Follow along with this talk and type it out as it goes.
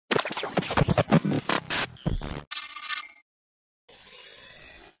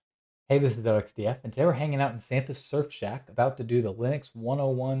Hey, this is OXDF, and today we're hanging out in Santa's Surf Shack, about to do the Linux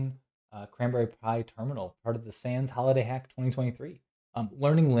 101 Cranberry Pi terminal, part of the Sans Holiday Hack 2023.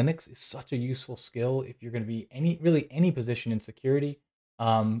 Learning Linux is such a useful skill if you're going to be really any position in security,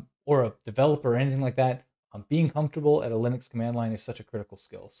 or a developer or anything like that. Being comfortable at a Linux command line is such a critical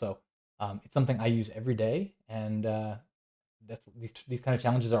skill. So it's something I use every day, and these kind of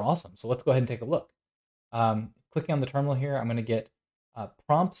challenges are awesome. So let's go ahead and take a look. Clicking on the terminal here, I'm going to get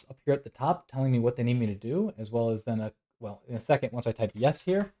prompts up here at the top telling me what they need me to do, as well as then in a second, once I type yes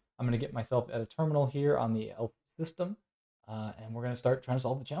here, I'm going to get myself at a terminal here on the ELF system, and we're going to start trying to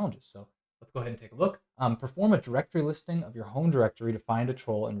solve the challenges. So let's go ahead and take a look. Perform a directory listing of your home directory to find a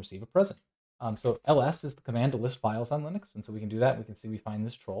troll and receive a present. So ls is the command to list files on Linux, and so we can do that. We can see we find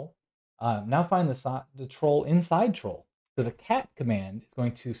this troll. Now find the troll inside troll. So the cat command is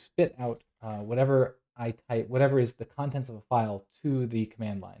going to spit out whatever I type, whatever is the contents of a file, to the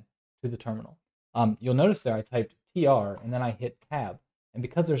command line, to the terminal. You'll notice there I typed tr and then I hit tab. And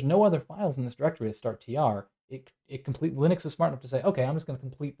because there's no other files in this directory that start tr, Linux is smart enough to say, okay, I'm just going to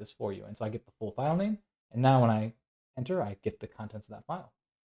complete this for you. And so I get the full file name. And now when I enter, I get the contents of that file.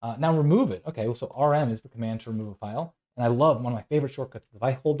 Now remove it. Okay, so rm is the command to remove a file. And I love, one of my favorite shortcuts, if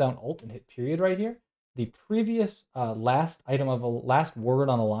I hold down Alt and hit period right here, the previous last item of a last word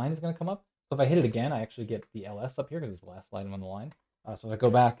on a line is going to come up. So if I hit it again, I actually get the ls up here because it's the last item on the line. So if I go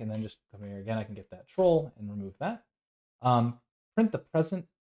back and then just come here again, I can get that troll and remove that. Print the present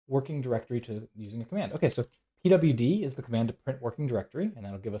working directory to using a command. Okay, so pwd is the command to print working directory, and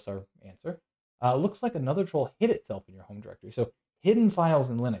that'll give us our answer. Looks like another troll hid itself in your home directory. So hidden files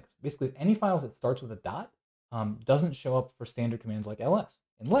in Linux, basically any files that starts with a dot, doesn't show up for standard commands like ls,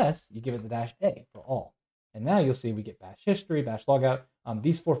 unless you give it the -a for all. And now you'll see we get bash history, bash logout.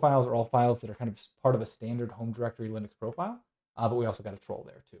 These 4 files are all files that are kind of part of a standard home directory Linux profile, but we also got a troll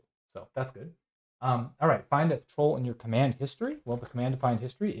there too. So that's good. All right, find a troll in your command history. Well, the command to find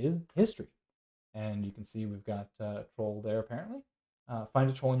history is history. And you can see we've got a troll there apparently. Find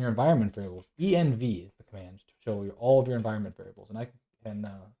a troll in your environment variables. env is the command to show you all of your environment variables. And I can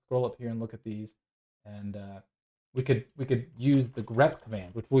scroll up here and look at these, and we could use the grep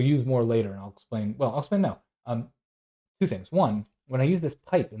command, which we'll use more later, and I'll explain. Well, I'll explain now. 2 things. One, when I use this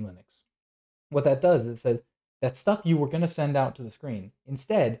pipe in Linux, what that does is it says that stuff you were going to send out to the screen,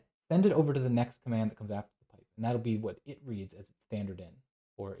 instead send it over to the next command that comes after the pipe, and that'll be what it reads as its standard in,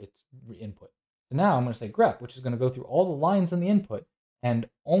 or its input. So now I'm going to say grep, which is going to go through all the lines in the input and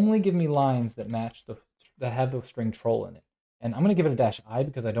only give me lines that match that have the string troll in it. And I'm going to give it a -i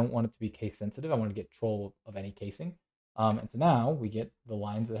because I don't want it to be case sensitive. I want to get troll of any casing. And so now we get the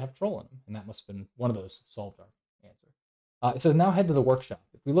lines that have troll in them, and that must have been one of those solved our answer. It says now head to the workshop.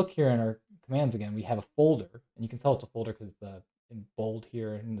 If we look here in our commands again, we have a folder, and you can tell it's a folder because it's in bold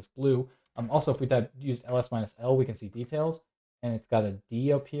here in this blue. Also, if we used ls-l, we can see details, and it's got a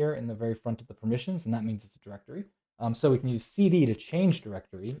D up here in the very front of the permissions, and that means it's a directory. So we can use cd to change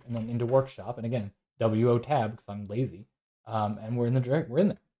directory, and then into workshop, and again, wo tab because I'm lazy, and we're in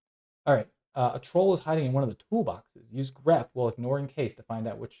there. All right, a troll is hiding in one of the toolboxes. Use grep while ignoring case to find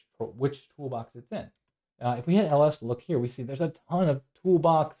out which toolbox it's in. If we hit ls to look here, we see there's a ton of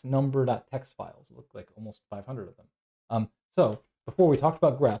toolbox number.txt files. It look like almost 500 of them. So before we talked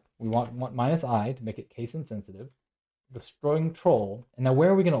about grep, we want -i to make it case insensitive, the string troll, and now where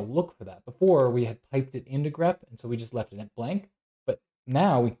are we going to look for that? Before we had piped it into grep, and so we just left it blank, but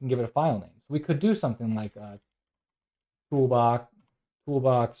now we can give it a file name. So we could do something like toolbox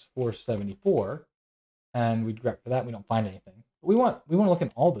 474, and we'd grep for that. We don't find anything. But we want to look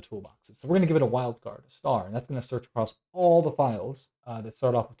in all the toolboxes. So we're going to give it a wildcard, a star, and that's going to search across all the files that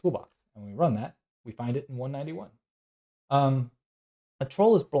start off with toolbox. And when we run that, we find it in 191. A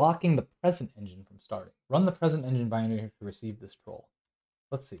troll is blocking the present engine from starting. Run the present engine binary to receive this troll.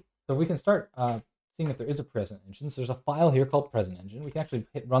 Let's see. So we can start seeing if there is a present engine. So there's a file here called present engine. We can actually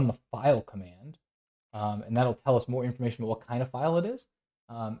hit run the file command, and that'll tell us more information about what kind of file it is.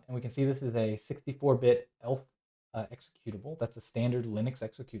 And we can see this is a 64-bit ELF executable. That's a standard Linux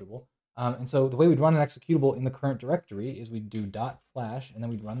executable. And so the way we'd run an executable in the current directory is we'd do // and then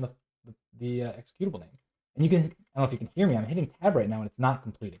we'd run the executable name. And you can, I don't know if you can hear me, I'm hitting tab right now and it's not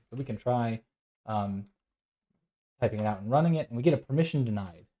completing. So we can try typing it out and running it, and we get a permission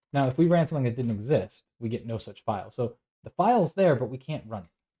denied. Now, if we ran something that didn't exist, we get no such file. So the file's there, but we can't run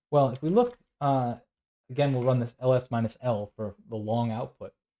it. Well, if we look, again, we'll run this ls-l for the long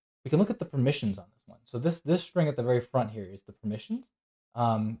output. We can look at the permissions on this one. So this string at the very front here is the permissions.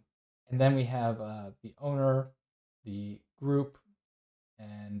 And then we have the owner, the group,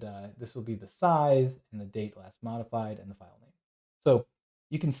 and this will be the size and the date last modified and the file name. So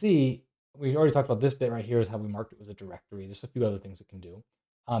you can see we already talked about this bit right here is how we marked it as a directory. There's a few other things it can do.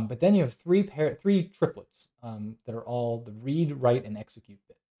 But then you have three triplets that are all the read, write, and execute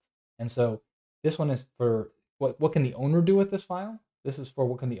bits. And so this one is for what can the owner do with this file? This is for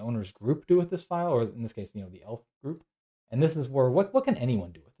what can the owner's group do with this file, or in this case, the elf group. And this is where what can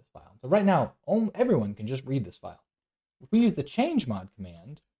anyone do with this file? So right now, everyone can just read this file. If we use the chmod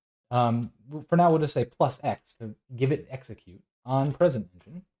command, for now we'll just say +x to give it execute on present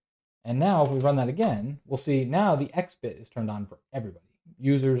engine. And now if we run that again, we'll see now the X bit is turned on for everybody,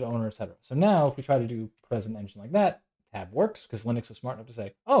 users, owner, etc. So now if we try to do present engine like that, tab works because Linux is smart enough to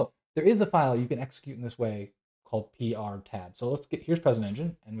say, oh, there is a file you can execute in this way called PR tab. So here's present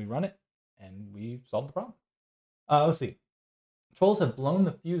engine, and we run it, and we solve the problem. Let's see. Trolls have blown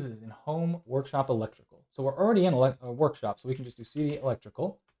the fuses in home workshop electrical. So we're already in a workshop, so we can just do cd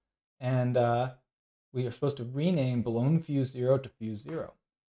electrical, and we are supposed to rename blown fuse 0 to fuse 0.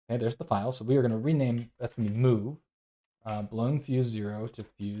 Okay, there's the file. So we are going to rename, that's going to be move blown fuse 0 to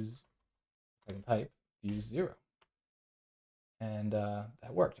fuse, if I can type, fuse 0. And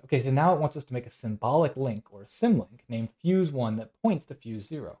that worked. Okay, so now it wants us to make a symbolic link or a symlink named fuse1 that points to fuse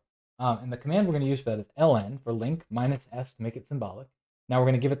 0. And the command we're going to use for that is ln for link -s to make it symbolic. Now we're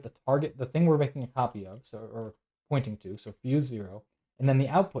going to give it the target, the thing we're making a copy of, or pointing to, so fuse 0, and then the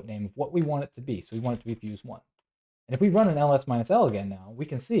output name of what we want it to be. So we want it to be fuse 1. And if we run an ls-l again now, we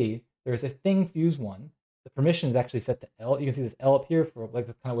can see there's a thing fuse1. The permission is actually set to L. You can see this L up here for like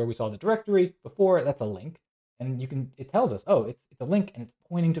kind of where we saw the directory before. That's a link. And it tells us, oh, it's a link and it's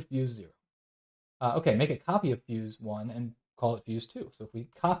pointing to fuse 0. Okay, make a copy of fuse 1 and call it fuse 2. So if we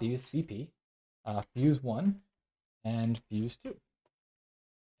copy cp fuse 1 and fuse 2.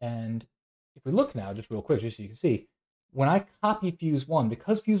 And if we look now, just real quick, just so you can see, when I copy fuse 1,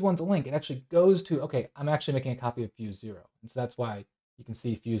 because fuse 1's a link, it actually goes to, okay, I'm actually making a copy of fuse 0. And so that's why you can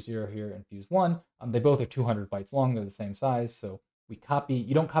see fuse 0 here and fuse 1. They both are 200 bytes long. They're the same size. So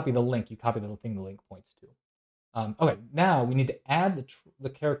you don't copy the link, you copy the thing the link points to. Okay, now we need to add the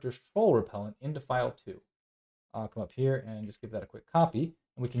character's troll repellent into file 2. I'll come up here and just give that a quick copy.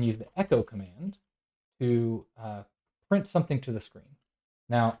 And we can use the echo command to print something to the screen.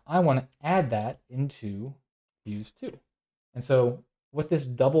 Now, I want to add that into fuse 2. And so what this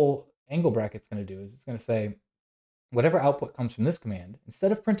double angle bracket is going to do is it's going to say, whatever output comes from this command,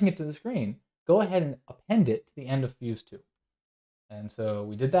 instead of printing it to the screen, go ahead and append it to the end of fuse 2. And so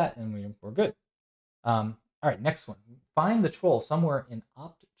we did that, and we're good. All right, next one. Find the troll somewhere in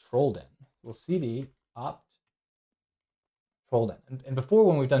opt trollden. We'll cd opt trollden. And before,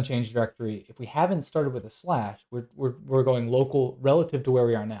 when we've done change directory, if we haven't started with a slash, we're going local relative to where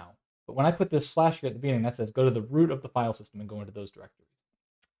we are now. But when I put this slash here at the beginning, that says go to the root of the file system and go into those directories.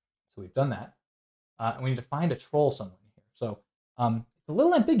 So we've done that. And we need to find a troll somewhere in here. So it's a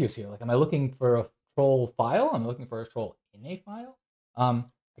little ambiguous here. Like, am I looking for a troll file? Am I looking for a troll in a file?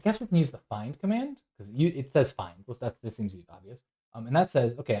 I guess we can use the find command because it says find. This seems obvious. And that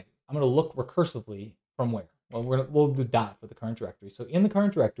says, okay, I'm going to look recursively from where? Well, we'll do dot for the current directory. So in the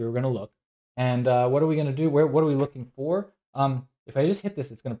current directory, we're going to look. And what are we going to do? What are we looking for? If I just hit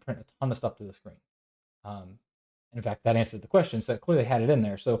this, it's going to print a ton of stuff to the screen. In fact, that answered the question, so it clearly had it in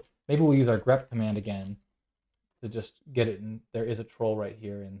there. So maybe we'll use our grep command again to just get it in. There is a troll right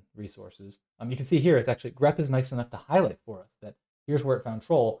here in resources. You can see here, it's actually, grep is nice enough to highlight for us that here's where it found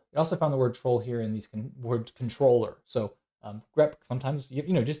troll. It also found the word troll here in these word controller. So grep, sometimes,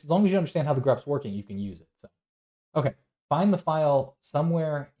 just as long as you understand how the grep's working, you can use it. So, okay, find the file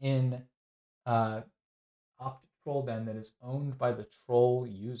somewhere in opt trollden that is owned by the troll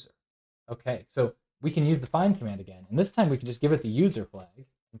user. Okay, so we can use the find command again, and this time we can just give it the user flag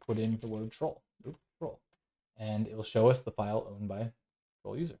and put in the word troll. Oops, troll. And it will show us the file owned by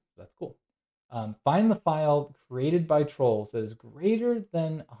troll user. That's cool. Find the file created by trolls that is greater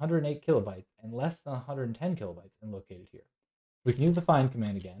than 108 kilobytes and less than 110 kilobytes and located here. We can use the find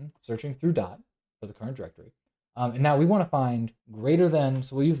command again, searching through dot for the current directory. And now we want to find greater than,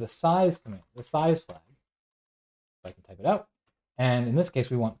 so we'll use the size command, the size flag. If I can type it out. And in this case,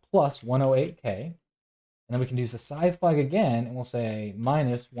 we want plus 108K. And then we can use the size flag again, and we'll say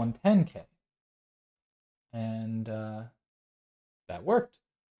minus 110K. And that worked.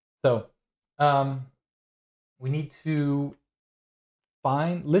 So we need to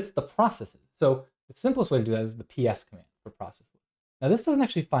list the processes. So the simplest way to do that is the ps command for processes. Now this doesn't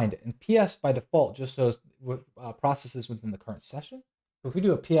actually find it, and ps by default just shows processes within the current session. So if we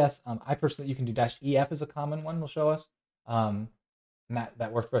do a ps, I personally, you can do -ef is a common one, will show us. And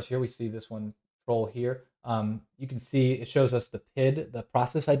that worked for us here. We see this one troll here. You can see it shows us the PID, the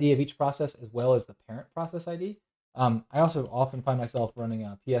process ID of each process, as well as the parent process ID. I also often find myself running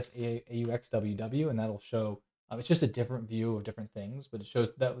a PSAUXWW, and that'll show, it's just a different view of different things, but it shows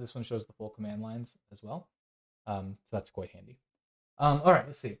that this one shows the full command lines as well. So that's quite handy. All right,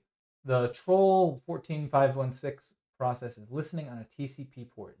 let's see. The troll 14516 process is listening on a TCP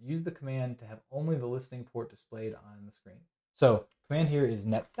port. Use the command to have only the listening port displayed on the screen. So command here is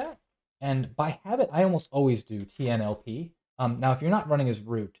netstat, and by habit, I almost always do tnlp. Now, if you're not running as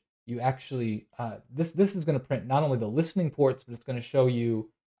root, you actually, this is going to print not only the listening ports, but it's going to show you,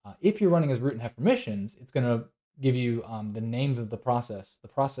 if you're running as root and have permissions, it's going to give you the names of the process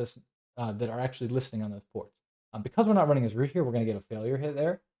that are actually listening on those ports. Because we're not running as root here, we're going to get a failure hit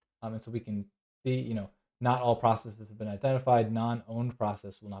there. And so we can see, not all processes have been identified. Non-owned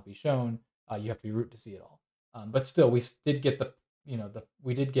process will not be shown. You have to be root to see it all. But still, we did get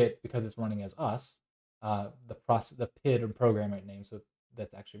we did get, because it's running as us, the PID or program name. So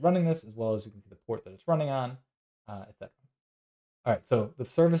that's actually running this, as well as you can see the port that it's running on, etc. All right, so the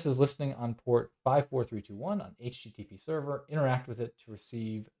service is listening on port 54321 on HTTP server. Interact with it to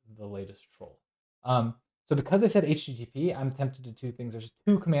receive the latest troll. So because I said HTTP, I'm tempted to do two things. There's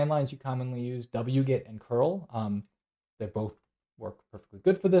two command lines you commonly use, wget and curl. They both work perfectly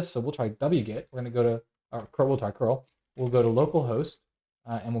good for this. So we'll try wget. We're going to go to, or curl, we'll try curl. We'll go to localhost,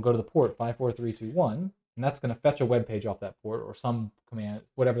 and we'll go to the port 54321. And that's going to fetch a web page off that port, or some command,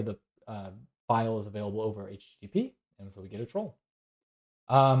 whatever the file is available over HTTP. And so we get a troll.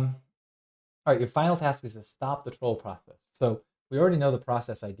 All right, your final task is to stop the troll process. So we already know the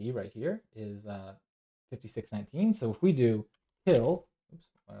process ID right here is 5619. So if we do kill,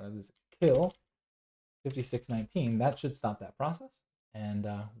 kill 5619, that should stop that process, and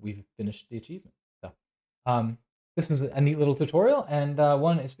we've finished the achievement. So this was a neat little tutorial, and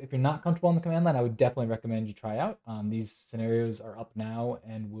one is, if you're not comfortable on the command line, I would definitely recommend you try out. These scenarios are up now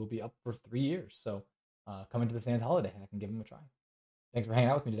and will be up for 3 years. So come into the Sans Holiday Hack and give them a try. Thanks for hanging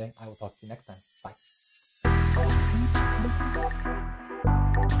out with me today. I will talk to you next time. Bye.